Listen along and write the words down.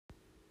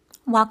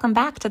Welcome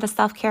back to the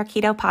Self-Care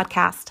Keto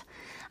Podcast.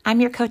 I'm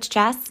your coach,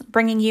 Jess,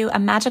 bringing you a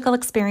magical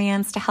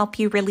experience to help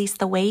you release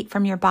the weight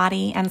from your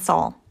body and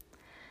soul.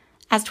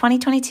 As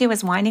 2022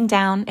 is winding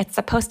down, it's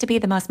supposed to be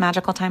the most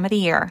magical time of the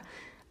year,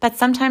 but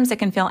sometimes it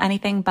can feel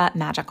anything but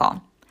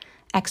magical.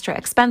 Extra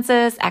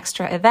expenses,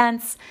 extra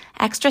events,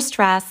 extra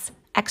stress,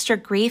 extra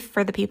grief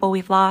for the people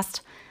we've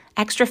lost,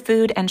 extra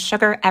food and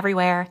sugar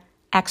everywhere,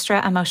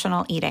 extra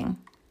emotional eating.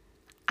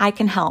 I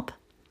can help.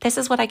 This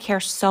is what I care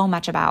so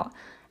much about.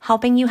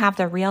 Helping you have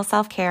the real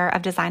self-care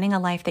of designing a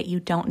life that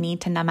you don't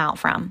need to numb out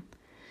from.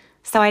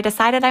 So I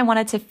decided I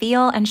wanted to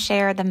feel and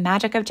share the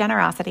magic of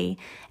generosity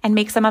and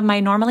make some of my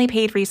normally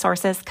paid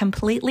resources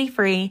completely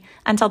free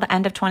until the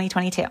end of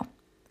 2022.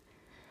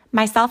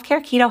 My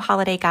Self-Care Keto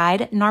Holiday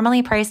Guide,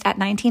 normally priced at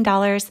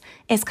 $19,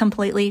 is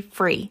completely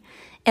free.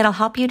 It'll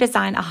help you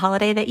design a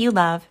holiday that you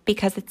love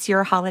because it's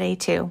your holiday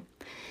too.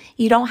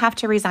 You don't have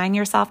to resign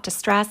yourself to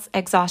stress,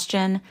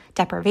 exhaustion,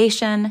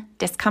 deprivation,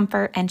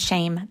 discomfort, and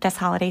shame this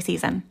holiday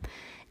season.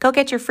 Go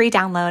get your free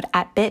download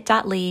at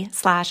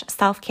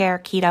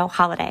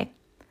bit.ly/selfcareketoholiday.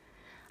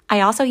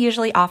 I also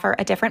usually offer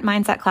a different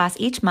mindset class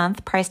each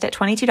month priced at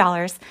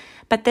 $22,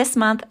 but this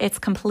month it's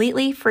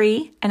completely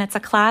free and it's a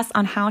class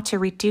on how to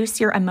reduce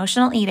your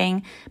emotional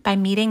eating by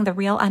meeting the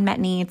real unmet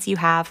needs you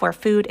have where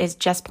food is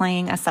just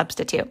playing a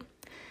substitute.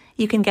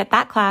 You can get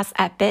that class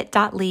at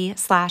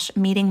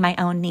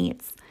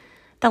bit.ly/meetingmyownneeds.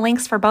 The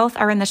links for both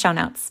are in the show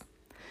notes.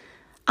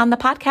 On the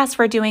podcast,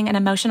 we're doing an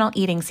emotional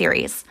eating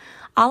series,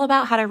 all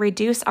about how to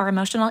reduce our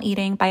emotional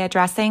eating by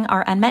addressing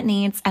our unmet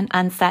needs and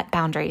unset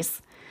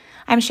boundaries.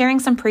 I'm sharing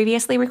some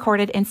previously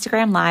recorded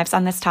Instagram lives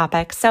on this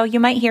topic, so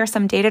you might hear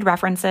some dated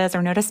references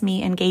or notice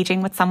me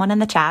engaging with someone in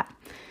the chat.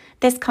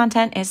 This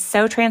content is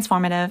so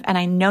transformative, and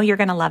I know you're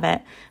going to love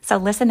it, so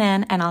listen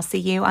in, and I'll see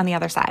you on the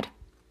other side.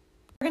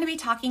 We're going to be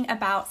talking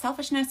about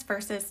selfishness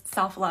versus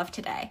self-love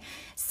today.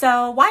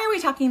 So why are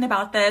we talking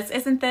about this?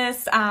 Isn't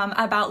this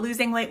about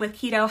losing weight with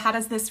keto? How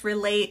does this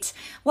relate?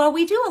 Well,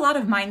 we do a lot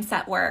of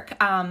mindset work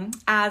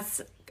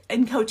as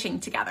in coaching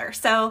together.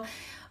 So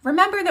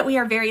remember that we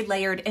are very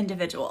layered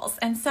individuals.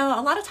 And so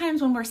a lot of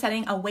times when we're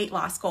setting a weight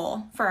loss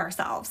goal for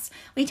ourselves,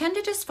 we tend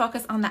to just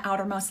focus on the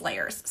outermost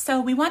layers.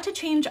 So we want to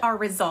change our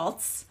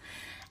results.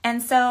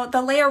 And so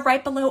the layer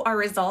right below our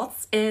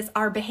results is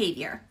our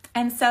behavior.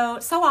 And so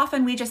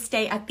often we just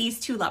stay at these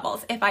two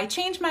levels. If I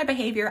change my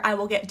behavior, I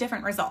will get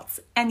different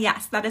results. And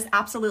yes, that is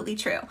absolutely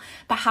true.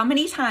 But how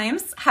many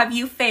times have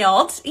you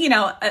failed,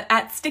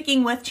 at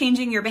sticking with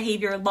changing your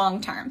behavior long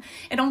term?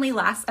 It only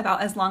lasts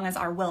about as long as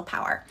our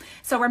willpower.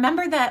 So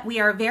remember that we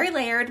are very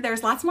layered.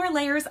 There's lots more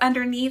layers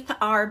underneath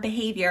our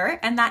behavior,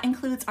 and that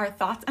includes our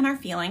thoughts and our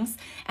feelings.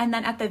 And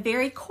then at the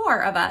very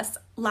core of us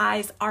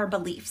lies our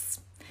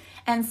beliefs.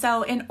 And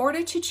so in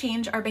order to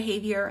change our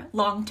behavior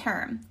long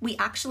term, we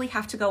actually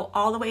have to go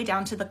all the way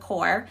down to the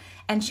core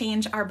and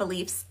change our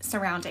beliefs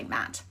surrounding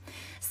that.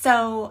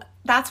 So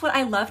that's what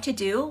I love to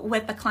do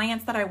with the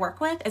clients that I work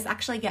with, is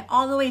actually get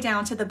all the way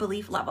down to the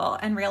belief level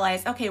and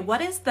realize, okay,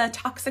 what is the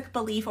toxic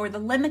belief or the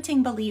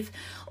limiting belief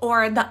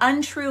or the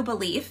untrue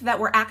belief that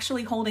we're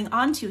actually holding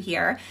on to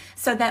here,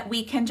 so that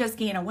we can just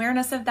gain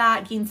awareness of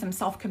that, gain some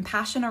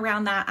self-compassion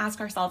around that, ask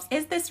ourselves,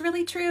 is this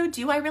really true?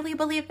 Do I really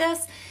believe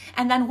this?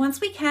 And then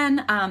once we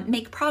can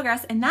make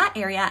progress in that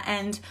area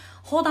and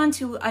hold on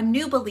to a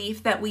new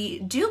belief that we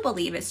do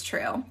believe is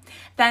true,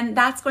 then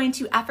that's going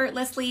to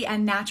effortlessly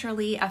and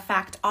naturally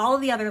affect all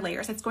of the other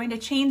layers. It's going to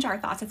change our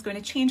thoughts, it's going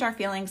to change our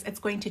feelings, it's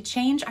going to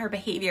change our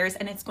behaviors,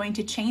 and it's going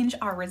to change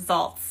our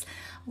results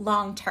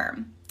long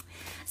term.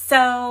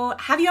 So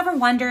have you ever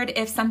wondered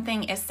if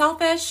something is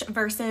selfish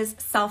versus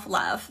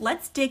self-love?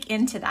 Let's dig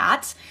into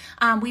that.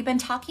 We've been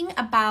talking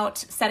about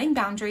setting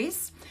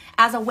boundaries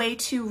as a way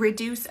to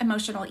reduce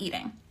emotional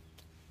eating.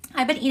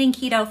 I've been eating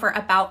keto for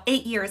about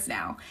 8 years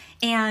now,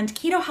 and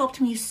keto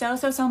helped me so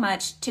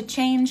much to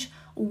change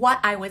what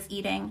I was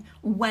eating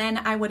when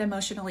I would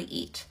emotionally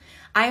eat.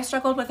 I have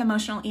struggled with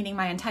emotional eating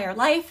my entire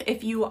life.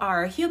 If you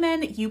are a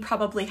human, you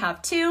probably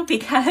have too,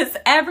 because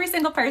every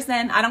single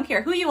person, I don't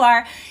care who you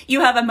are,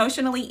 you have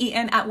emotionally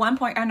eaten at one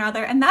point or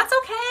another, and that's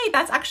okay.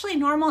 That's actually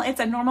normal.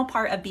 It's a normal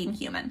part of being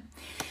human.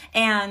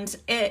 And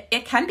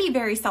it can be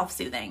very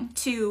self-soothing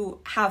to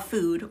have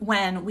food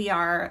when we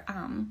are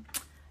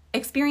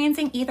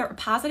experiencing either a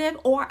positive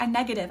or a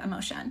negative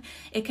emotion.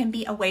 It can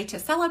be a way to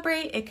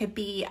celebrate. It could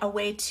be a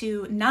way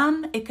to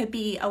numb. It could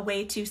be a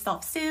way to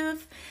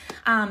self-soothe.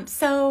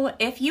 So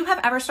if you have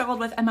ever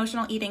struggled with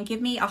emotional eating, give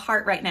me a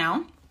heart right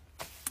now.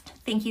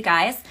 Thank you,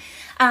 guys.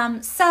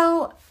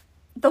 So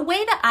the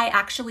way that I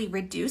actually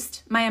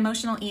reduced my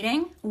emotional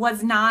eating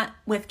was not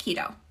with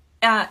keto.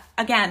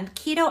 Again,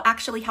 keto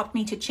actually helped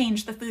me to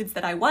change the foods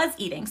that I was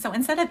eating. So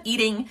instead of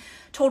eating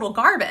total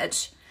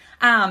garbage,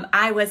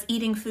 I was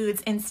eating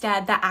foods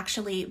instead that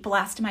actually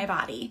blessed my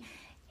body.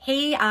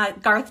 Hey,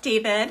 Garth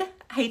David.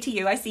 Hey to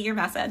you. I see your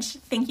message.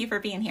 Thank you for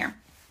being here.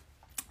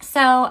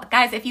 So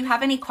guys, if you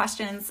have any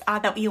questions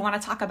that you want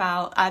to talk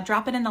about,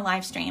 drop it in the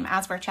live stream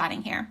as we're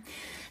chatting here.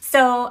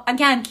 So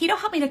again, keto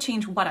helped me to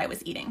change what I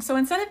was eating. So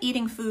instead of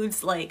eating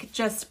foods like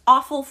just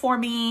awful for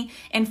me,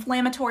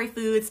 inflammatory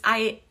foods,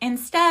 I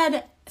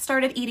instead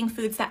started eating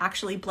foods that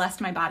actually blessed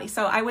my body.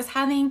 So I was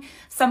having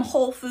some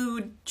whole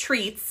food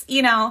treats,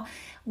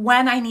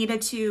 when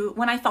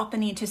I felt the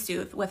need to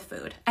soothe with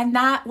food. And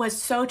that was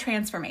so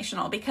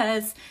transformational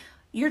because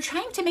you're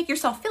trying to make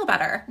yourself feel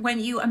better when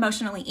you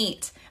emotionally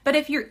eat. But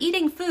if you're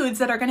eating foods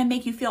that are going to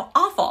make you feel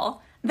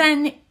awful,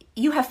 then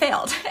you have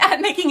failed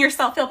at making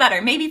yourself feel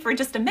better. Maybe for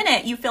just a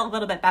minute, you feel a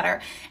little bit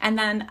better. And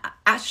then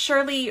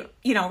surely,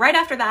 right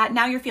after that,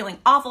 now you're feeling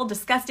awful,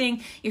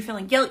 disgusting. You're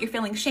feeling guilt, you're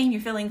feeling shame, you're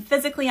feeling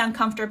physically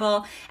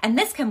uncomfortable. And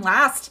this can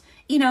last,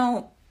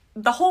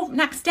 the whole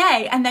next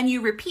day. And then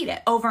you repeat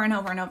it over and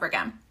over and over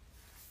again.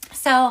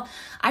 So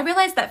I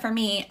realized that for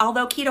me,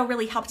 although keto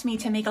really helped me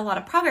to make a lot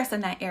of progress in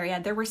that area,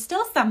 there were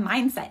still some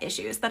mindset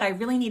issues that I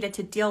really needed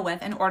to deal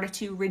with in order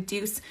to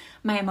reduce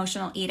my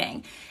emotional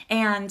eating.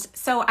 And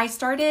so I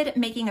started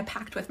making a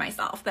pact with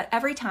myself that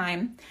every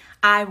time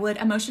I would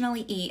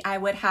emotionally eat, I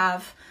would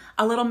have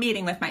a little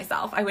meeting with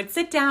myself. I would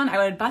sit down, I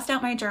would bust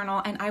out my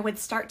journal, and I would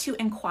start to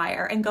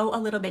inquire and go a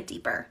little bit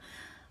deeper.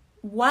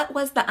 What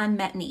was the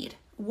unmet need?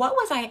 What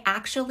was I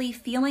actually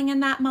feeling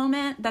in that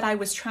moment that I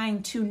was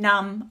trying to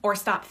numb or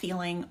stop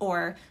feeling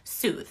or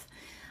soothe?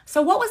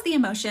 So what was the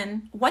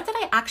emotion? What did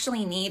I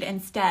actually need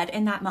instead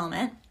in that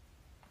moment?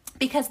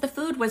 Because the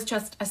food was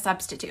just a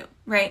substitute,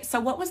 right? So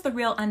what was the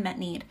real unmet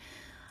need?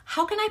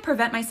 How can I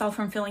prevent myself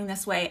from feeling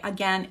this way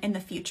again in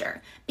the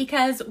future?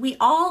 Because we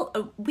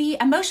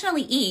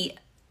emotionally eat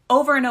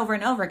over and over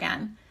and over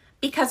again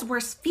because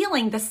we're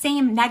feeling the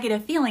same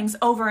negative feelings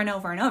over and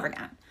over and over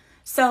again.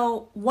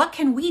 So what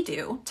can we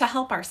do to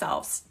help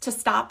ourselves to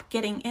stop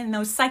getting in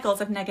those cycles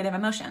of negative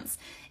emotions?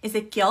 Is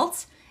it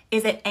guilt?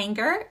 Is it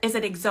anger? Is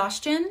it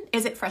exhaustion?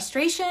 Is it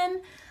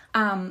frustration?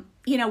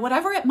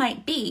 Whatever it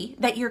might be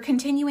that you're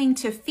continuing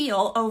to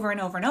feel over and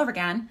over and over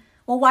again.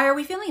 Well, why are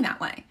we feeling that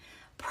way?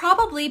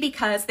 Probably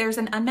because there's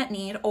an unmet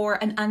need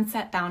or an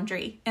unset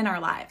boundary in our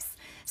lives.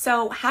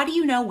 So how do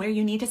you know where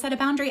you need to set a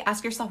boundary?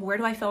 Ask yourself, where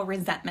do I feel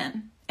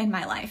resentment in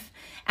my life?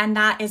 And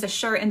that is a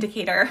sure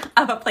indicator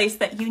of a place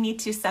that you need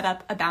to set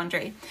up a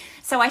boundary.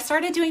 So I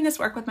started doing this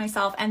work with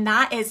myself, and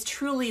that is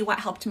truly what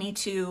helped me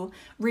to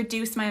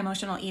reduce my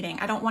emotional eating.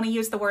 I don't want to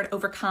use the word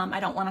overcome. I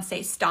don't want to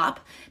say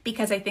stop,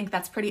 because I think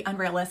that's pretty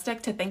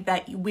unrealistic to think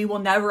that we will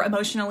never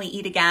emotionally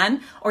eat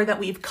again or that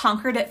we've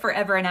conquered it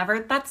forever and ever.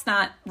 That's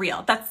not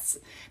real. That's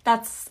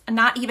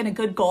not even a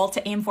good goal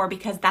to aim for,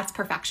 because that's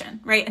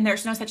perfection, right? And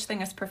there's no such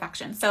thing as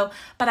perfection.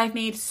 But I've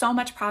made so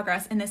much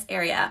progress in this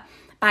area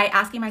by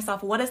asking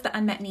myself, what is the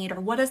unmet need or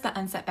what is the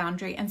unset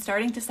boundary, and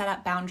starting to set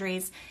up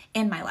boundaries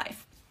in my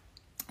life.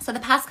 So the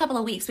past couple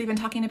of weeks, we've been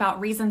talking about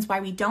reasons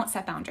why we don't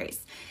set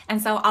boundaries. And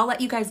so I'll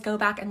let you guys go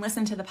back and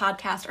listen to the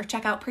podcast or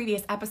check out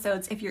previous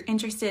episodes if you're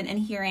interested in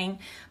hearing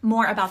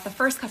more about the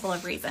first couple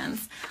of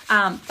reasons.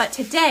 But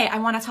today I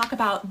want to talk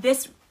about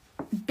this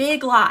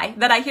big lie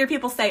that I hear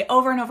people say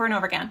over and over and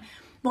over again.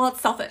 Well, it's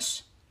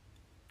selfish.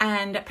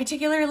 And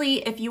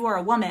particularly if you are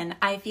a woman,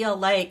 I feel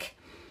like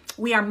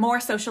we are more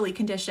socially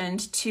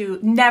conditioned to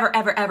never,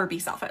 ever, ever be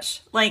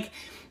selfish. Like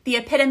the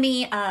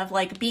epitome of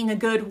like being a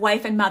good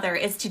wife and mother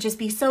is to just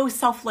be so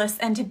selfless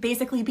and to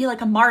basically be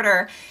like a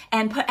martyr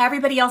and put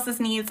everybody else's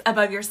needs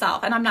above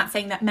yourself. And I'm not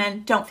saying that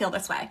men don't feel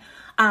this way.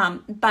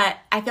 But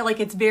I feel like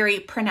it's very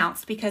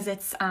pronounced because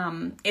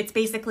it's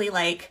basically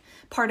like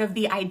part of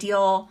the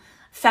ideal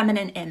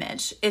feminine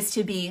image is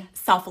to be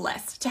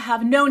selfless, to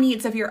have no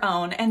needs of your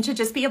own and to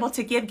just be able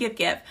to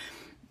give.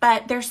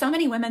 But there's so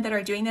many women that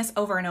are doing this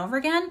over and over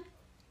again.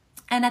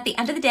 And at the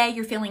end of the day,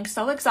 you're feeling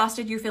so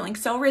exhausted, you're feeling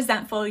so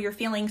resentful, you're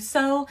feeling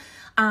so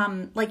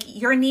like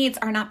your needs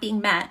are not being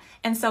met.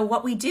 And so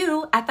what we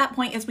do at that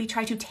point is we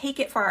try to take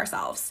it for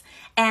ourselves.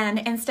 And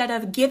instead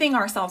of giving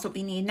ourselves what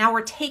we need, now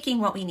we're taking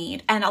what we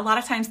need. And a lot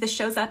of times this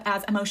shows up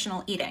as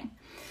emotional eating.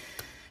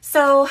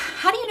 So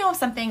how do you know if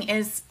something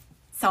is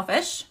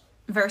selfish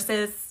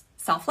versus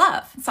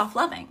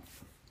self-loving?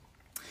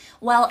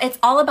 Well, it's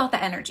all about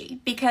the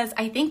energy, because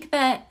I think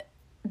that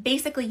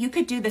basically you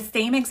could do the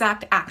same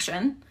exact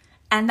action,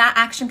 and that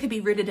action could be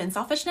rooted in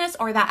selfishness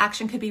or that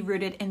action could be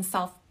rooted in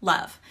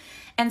self-love.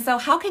 And so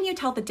how can you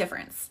tell the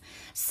difference?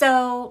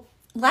 So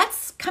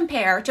let's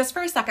compare just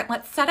for a second.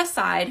 Let's set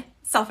aside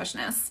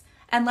selfishness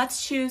and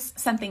let's choose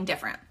something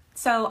different.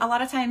 So a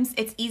lot of times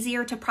it's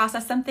easier to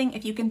process something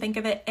if you can think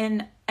of it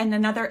in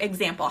another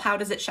example. How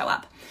does it show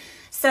up?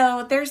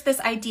 So there's this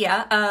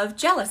idea of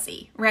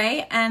jealousy,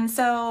 right? And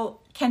so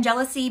can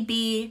jealousy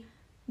be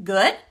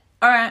good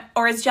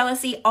or is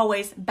jealousy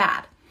always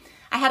bad?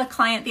 I had a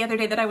client the other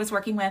day that I was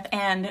working with,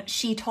 and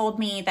she told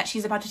me that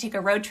she's about to take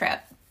a road trip.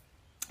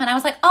 And I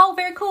was like, oh,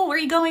 very cool. Where are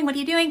you going? What are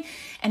you doing?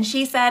 And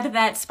she said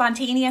that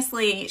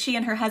spontaneously, she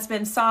and her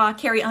husband saw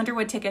Carrie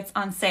Underwood tickets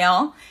on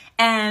sale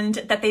and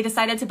that they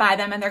decided to buy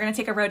them and they're going to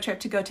take a road trip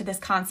to go to this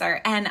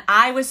concert. And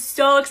I was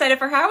so excited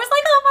for her. I was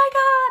like, oh my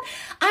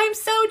God, I'm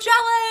so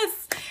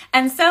jealous.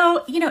 And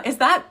so, is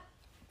that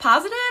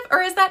positive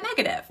or is that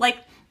negative? Like,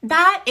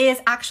 that is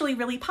actually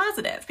really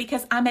positive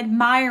because I'm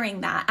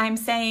admiring that. I'm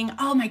saying,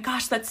 oh my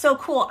gosh, that's so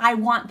cool. I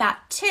want that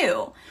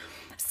too.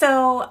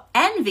 So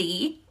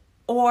envy,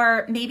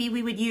 or maybe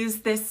we would use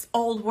this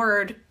old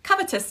word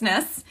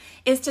covetousness,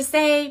 is to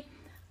say,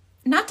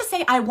 not to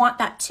say I want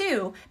that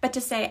too, but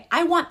to say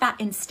I want that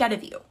instead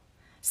of you.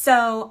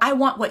 So I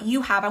want what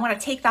you have. I want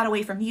to take that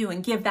away from you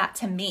and give that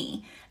to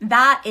me.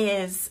 That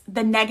is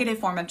the negative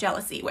form of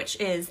jealousy, which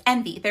is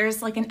envy.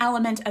 There's like an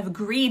element of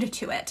greed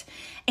to it.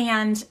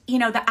 And, you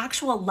know, the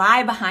actual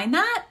lie behind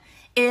that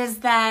is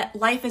that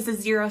life is a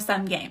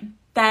zero-sum game.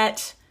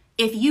 That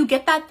if you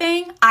get that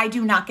thing, I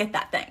do not get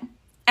that thing.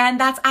 And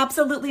that's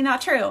absolutely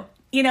not true.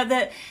 You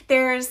know,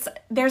 there's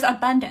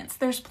abundance.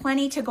 There's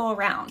plenty to go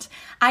around.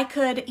 I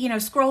could, you know,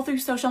 scroll through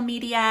social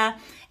media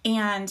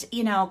and,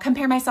 you know,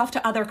 compare myself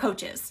to other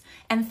coaches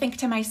and think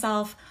to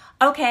myself,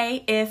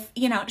 okay, if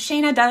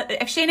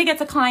Shayna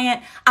gets a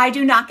client, I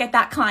do not get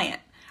that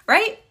client,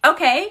 right?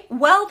 Okay,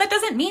 well, that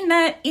doesn't mean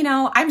that, you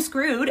know, I'm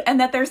screwed and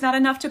that there's not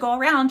enough to go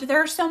around. There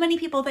are so many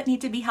people that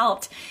need to be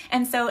helped.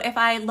 And so if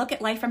I look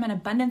at life from an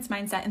abundance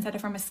mindset instead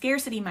of from a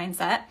scarcity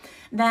mindset,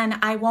 then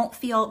I won't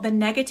feel the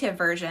negative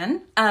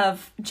version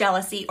of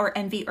jealousy or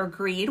envy or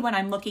greed when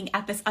I'm looking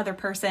at this other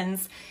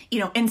person's, you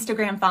know,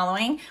 Instagram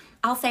following.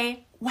 I'll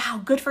say,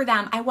 wow, good for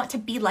them. I want to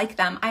be like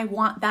them. I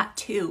want that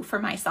too for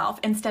myself,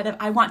 instead of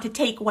I want to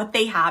take what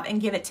they have and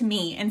give it to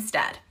me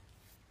instead.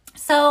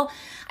 So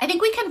I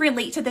think we can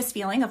relate to this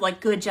feeling of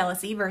like good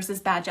jealousy versus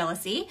bad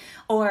jealousy,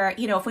 or,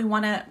 you know, if we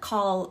want to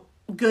call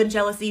good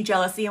jealousy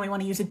and we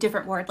want to use a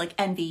different word like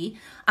envy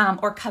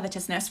or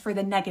covetousness for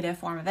the negative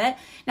form of it.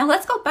 Now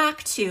let's go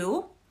back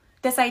to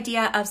this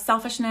idea of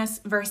selfishness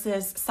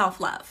versus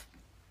self-love.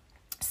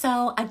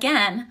 So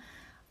again,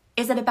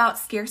 is it about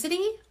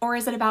scarcity or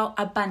is it about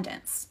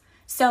abundance?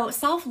 So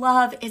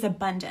self-love is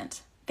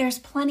abundant. There's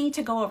plenty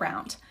to go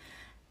around.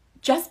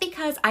 Just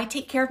because I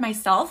take care of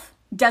myself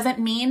doesn't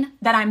mean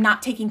that I'm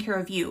not taking care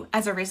of you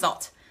as a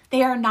result.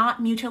 They are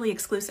not mutually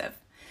exclusive.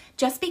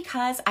 Just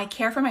because I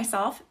care for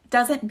myself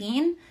doesn't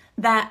mean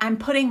that I'm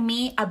putting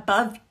me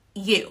above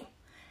you.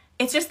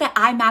 It's just that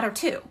I matter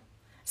too.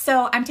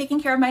 So I'm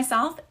taking care of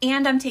myself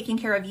and I'm taking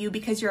care of you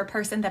because you're a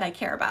person that I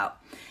care about.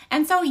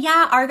 And so,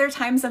 yeah, are there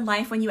times in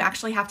life when you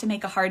actually have to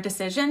make a hard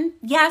decision?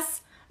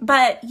 Yes,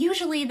 but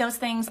usually those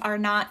things are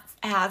not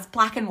as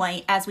black and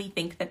white as we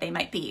think that they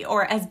might be,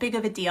 or as big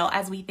of a deal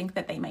as we think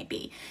that they might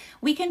be.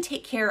 We can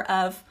take care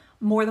of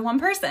more than one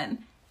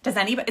person. Is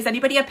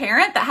anybody a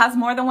parent that has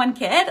more than one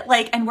kid?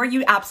 Like, and were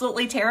you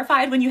absolutely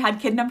terrified when you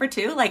had kid number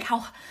 2? Like,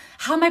 how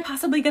am I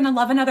possibly going to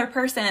love another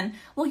person?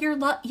 Well,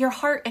 your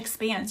heart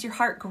expands, your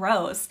heart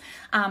grows.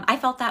 I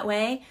felt that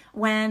way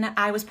when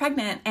I was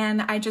pregnant,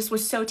 and I just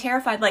was so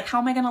terrified. Like, how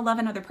am I going to love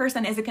another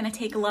person? Is it going to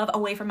take love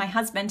away from my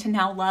husband to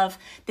now love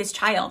this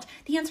child?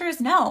 The answer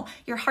is no.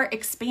 Your heart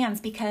expands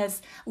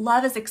because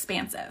love is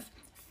expansive.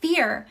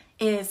 Fear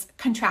is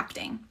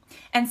contracting.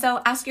 And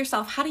so ask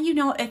yourself, how do you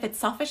know if it's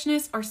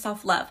selfishness or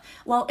self-love?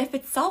 Well, if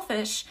it's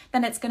selfish,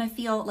 then it's going to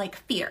feel like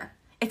fear.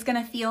 It's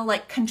going to feel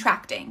like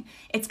contracting.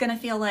 It's going to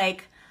feel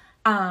like,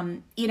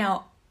 I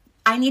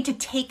need to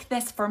take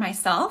this for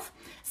myself.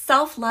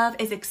 Self-love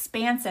is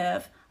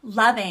expansive,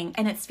 loving,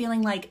 and it's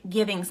feeling like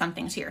giving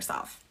something to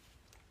yourself.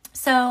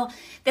 So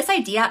this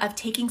idea of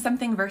taking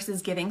something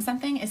versus giving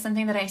something is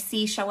something that I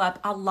see show up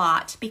a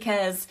lot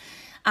because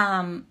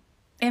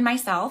in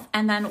myself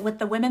and then with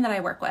the women that I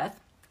work with.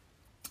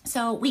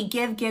 So we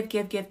give,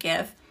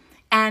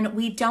 and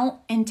we don't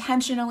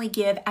intentionally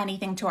give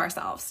anything to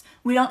ourselves.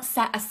 We don't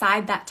set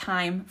aside that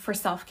time for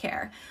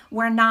self-care.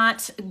 We're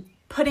not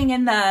putting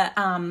in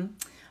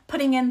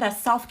the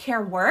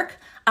self-care work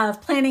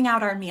of planning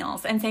out our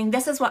meals and saying,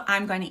 this is what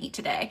I'm going to eat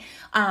today.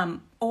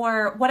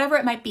 Or whatever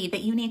it might be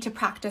that you need to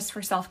practice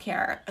for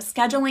self-care,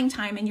 scheduling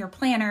time in your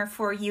planner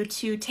for you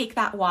to take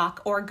that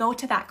walk or go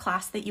to that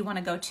class that you want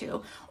to go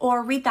to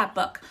or read that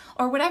book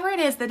or whatever it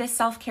is that is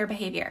self-care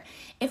behavior.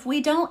 If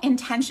we don't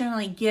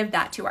intentionally give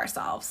that to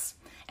ourselves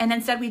and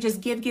instead we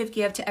just give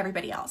to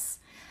everybody else,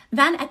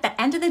 then at the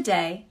end of the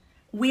day,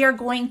 we are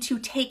going to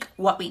take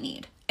what we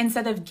need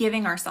instead of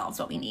giving ourselves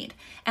what we need.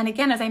 And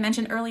again, as I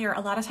mentioned earlier,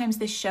 a lot of times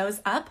this shows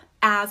up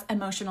as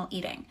emotional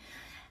eating.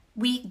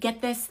 We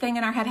get this thing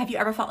in our head. Have you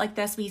ever felt like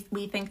this? We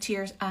think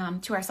to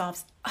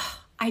ourselves,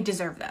 oh, I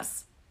deserve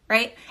this,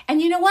 right? And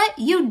you know what?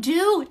 You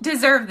do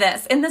deserve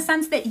this in the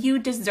sense that you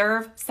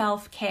deserve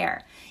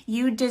self-care.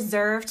 You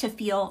deserve to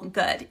feel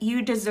good.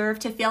 You deserve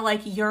to feel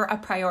like you're a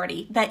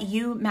priority, that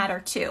you matter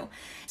too.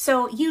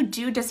 So you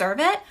do deserve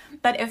it,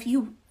 but if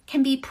you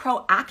can be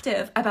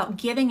proactive about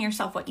giving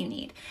yourself what you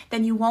need,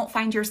 then you won't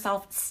find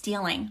yourself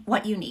stealing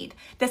what you need.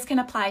 This can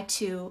apply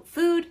to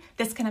food.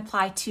 This can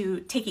apply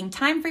to taking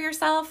time for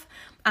yourself.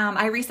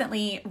 I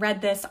recently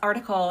read this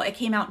article. It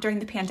came out during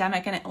the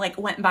pandemic and it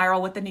went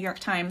viral with the New York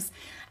Times.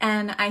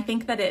 And I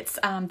think that it's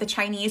the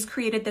Chinese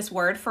created this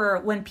word for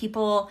when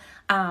people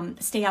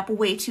stay up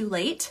way too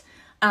late.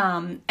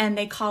 And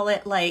they call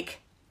it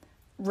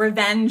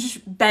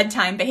revenge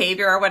bedtime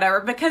behavior or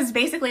whatever, because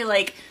basically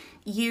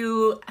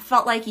you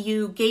felt like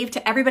you gave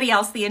to everybody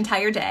else the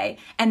entire day,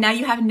 and now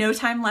you have no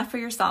time left for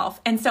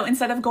yourself. And so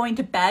instead of going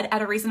to bed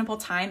at a reasonable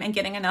time and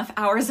getting enough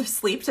hours of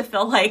sleep to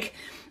feel like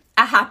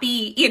a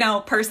happy,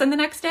 person the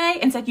next day,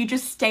 instead you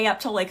just stay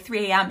up till like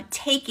 3 a.m.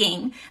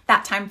 taking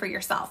that time for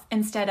yourself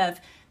instead of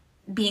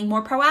being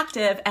more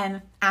proactive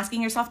and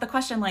asking yourself the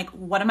question, like,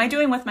 what am I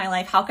doing with my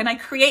life? How can I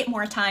create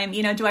more time?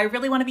 Do I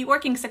really want to be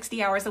working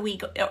 60 hours a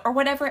week or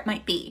whatever it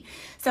might be?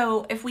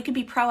 So if we can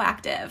be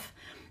proactive,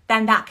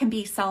 then that can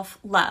be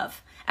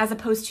self-love, as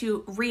opposed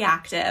to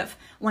reactive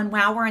when,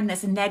 wow, we're in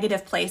this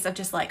negative place of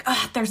just like,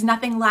 oh, there's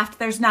nothing left.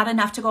 There's not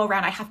enough to go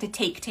around. I have to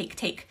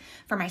take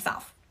for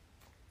myself.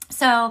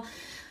 So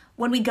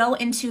when we go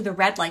into the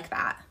red like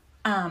that,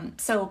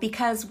 so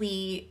because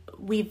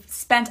we've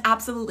spent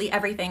absolutely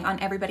everything on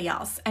everybody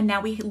else, and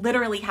now we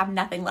literally have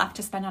nothing left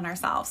to spend on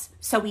ourselves.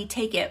 So we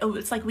take it.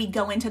 It's like we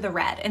go into the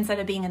red instead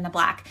of being in the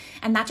black.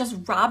 And that just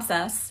robs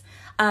us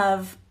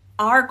of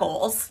our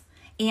goals.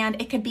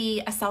 And it could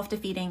be a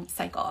self-defeating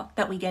cycle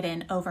that we get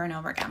in over and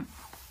over again.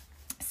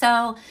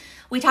 So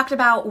we talked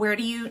about, where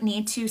do you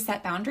need to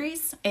set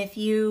boundaries? If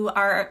you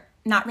are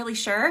not really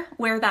sure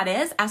where that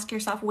is, ask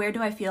yourself, where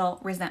do I feel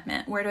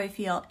resentment? Where do I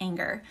feel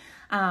anger?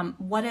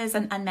 What is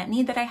an unmet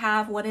need that I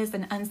have? What is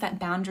an unset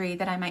boundary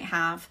that I might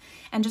have?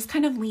 And just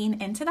kind of lean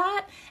into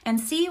that and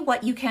see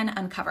what you can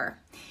uncover.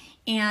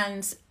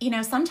 And,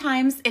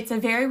 sometimes it's a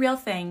very real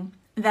thing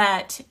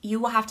that you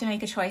will have to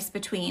make a choice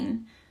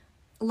between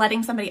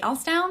letting somebody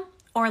else down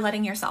or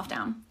letting yourself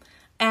down.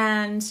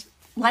 And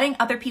letting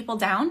other people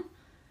down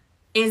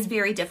is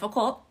very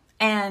difficult,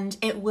 and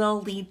it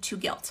will lead to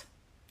guilt.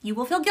 You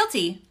will feel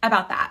guilty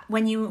about that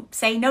when you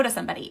say no to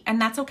somebody,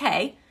 and that's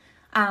okay.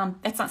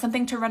 It's not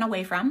something to run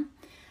away from,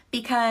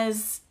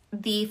 because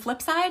the flip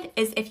side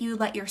is, if you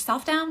let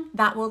yourself down,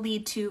 that will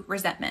lead to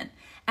resentment,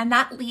 and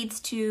that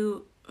leads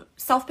to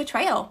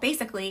self-betrayal,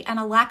 basically, and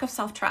a lack of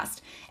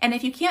self-trust. And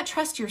if you can't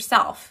trust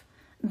yourself,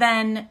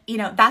 then,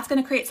 that's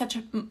going to create such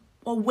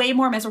a way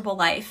more miserable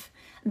life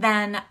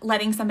than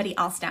letting somebody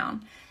else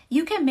down.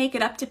 You can make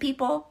it up to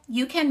people.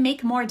 You can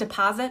make more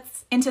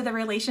deposits into the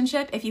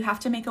relationship if you have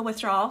to make a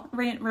withdrawal.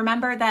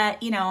 Remember that,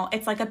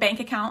 it's like a bank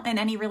account in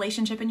any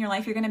relationship in your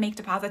life. You're going to make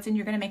deposits and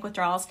you're going to make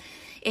withdrawals.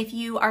 If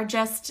you are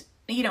just,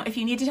 if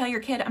you need to tell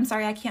your kid, I'm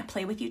sorry, I can't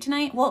play with you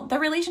tonight. Well, the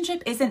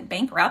relationship isn't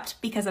bankrupt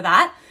because of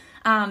that.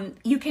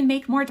 You can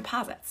make more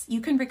deposits. You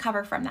can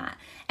recover from that.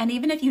 And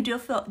even if you do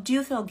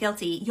feel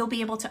guilty, you'll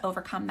be able to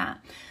overcome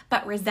that.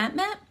 But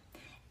resentment,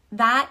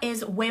 that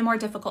is way more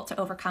difficult to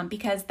overcome,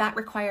 because that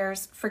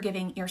requires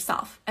forgiving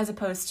yourself as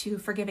opposed to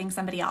forgiving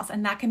somebody else.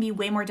 And that can be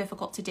way more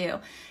difficult to do.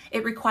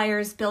 It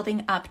requires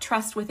building up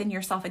trust within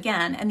yourself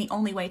again. And the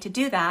only way to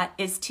do that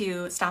is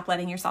to stop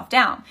letting yourself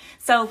down.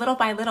 So little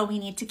by little, we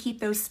need to keep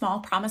those small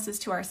promises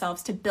to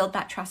ourselves to build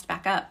that trust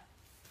back up.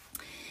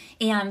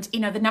 And,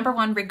 the number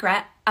one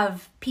regret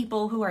of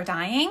people who are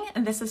dying,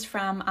 and this is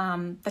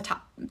from the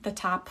top,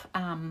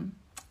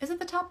 is it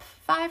the top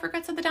 5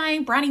 regrets of the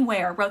dying? Bronnie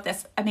Ware wrote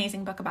this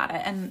amazing book about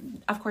it.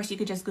 And of course you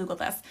could just Google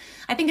this.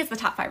 I think it's the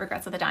top 5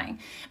 regrets of the dying.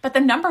 But the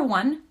number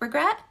one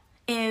regret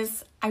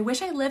is, I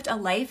wish I lived a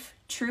life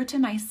true to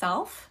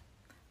myself,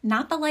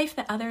 not the life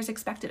that others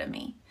expected of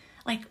me.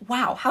 Like,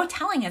 wow, how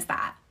telling is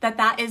that?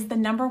 That is the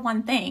number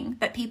one thing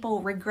that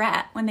people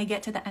regret when they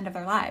get to the end of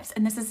their lives.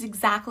 And this is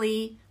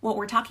exactly what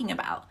we're talking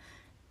about.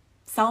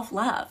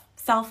 Self-love,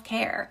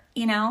 self-care.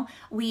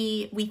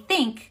 We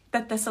think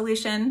that the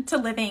solution to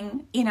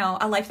living,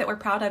 a life that we're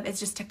proud of is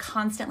just to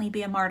constantly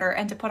be a martyr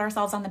and to put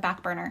ourselves on the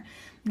back burner.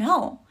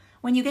 No,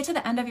 when you get to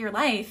the end of your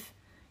life,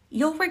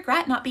 you'll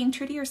regret not being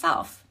true to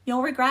yourself.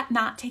 You'll regret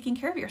not taking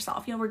care of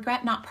yourself. You'll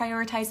regret not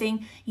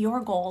prioritizing your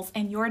goals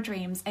and your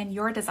dreams and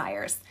your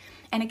desires.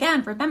 And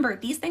again, remember,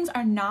 these things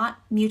are not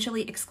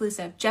mutually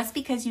exclusive. Just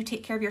because you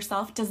take care of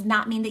yourself does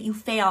not mean that you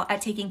fail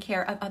at taking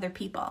care of other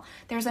people.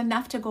 There's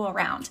enough to go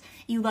around.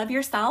 You love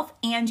yourself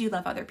and you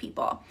love other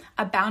people.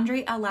 A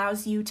boundary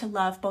allows you to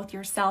love both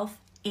yourself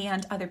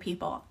and other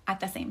people at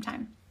the same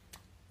time.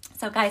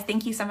 So guys,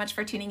 thank you so much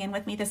for tuning in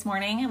with me this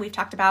morning. We've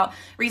talked about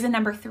reason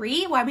number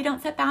 3, why we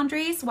don't set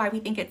boundaries,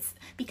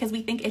 because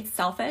we think it's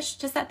selfish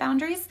to set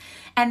boundaries.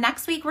 And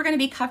next week, we're going to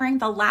be covering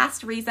the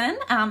last reason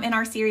in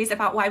our series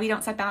about why we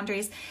don't set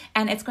boundaries.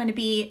 And it's going to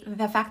be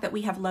the fact that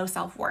we have low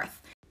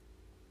self-worth.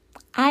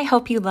 I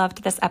hope you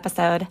loved this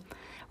episode.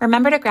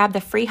 Remember to grab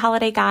the free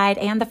holiday guide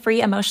and the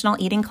free emotional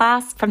eating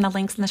class from the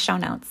links in the show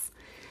notes.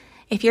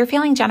 If you're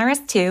feeling generous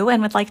too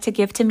and would like to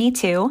give to me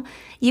too,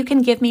 you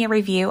can give me a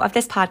review of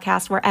this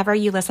podcast wherever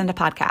you listen to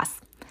podcasts.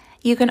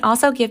 You can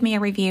also give me a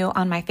review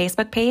on my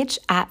Facebook page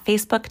at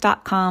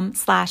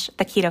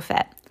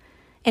facebook.com/theketofit.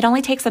 It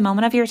only takes a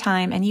moment of your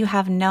time and you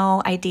have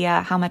no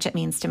idea how much it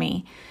means to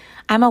me.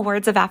 I'm a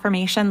words of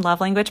affirmation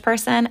love language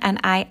person, and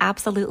I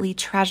absolutely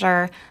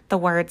treasure the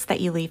words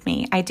that you leave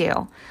me. I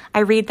do.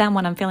 I read them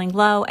when I'm feeling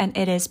low, and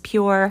it is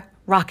pure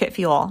rocket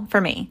fuel for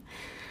me.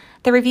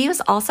 The reviews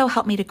also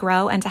help me to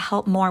grow and to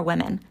help more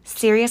women.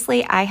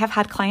 Seriously, I have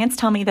had clients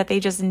tell me that they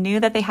just knew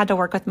that they had to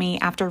work with me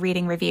after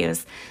reading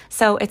reviews.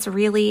 So it's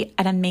really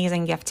an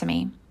amazing gift to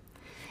me.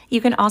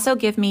 You can also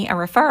give me a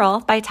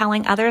referral by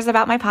telling others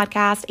about my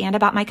podcast and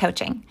about my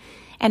coaching.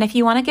 And if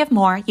you want to give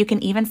more, you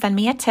can even send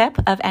me a tip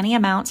of any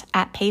amount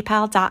at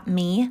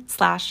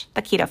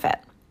paypal.me/theketofit.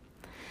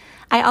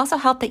 I also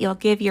hope that you'll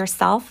give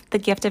yourself the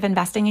gift of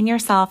investing in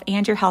yourself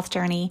and your health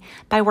journey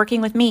by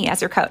working with me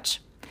as your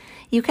coach.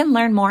 You can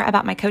learn more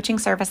about my coaching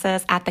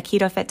services at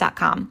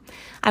theketofit.com.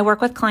 I work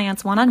with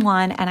clients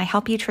one-on-one and I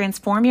help you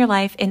transform your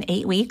life in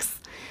 8 weeks.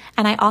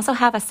 And I also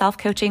have a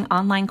self-coaching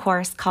online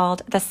course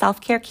called the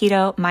Self-Care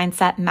Keto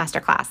Mindset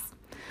Masterclass.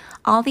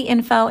 All the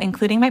info,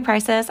 including my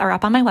prices, are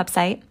up on my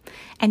website,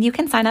 and you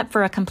can sign up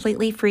for a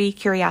completely free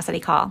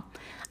curiosity call.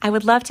 I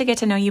would love to get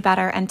to know you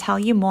better and tell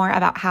you more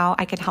about how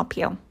I can help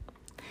you.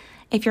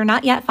 If you're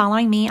not yet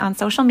following me on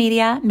social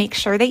media, make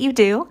sure that you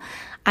do.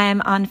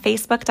 I'm on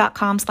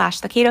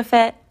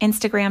facebook.com/theketofit,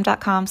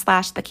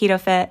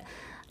 instagram.com/theketofit,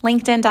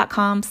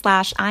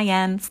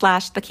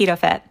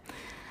 linkedin.com/in/theketofit.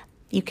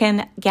 You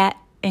can get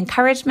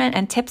encouragement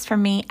and tips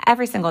from me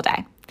every single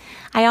day.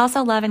 I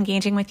also love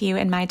engaging with you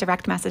in my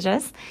direct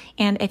messages,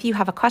 and if you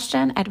have a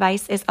question,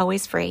 advice is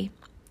always free.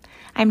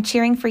 I'm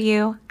cheering for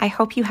you. I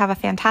hope you have a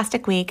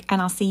fantastic week, and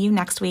I'll see you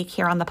next week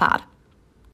here on the pod.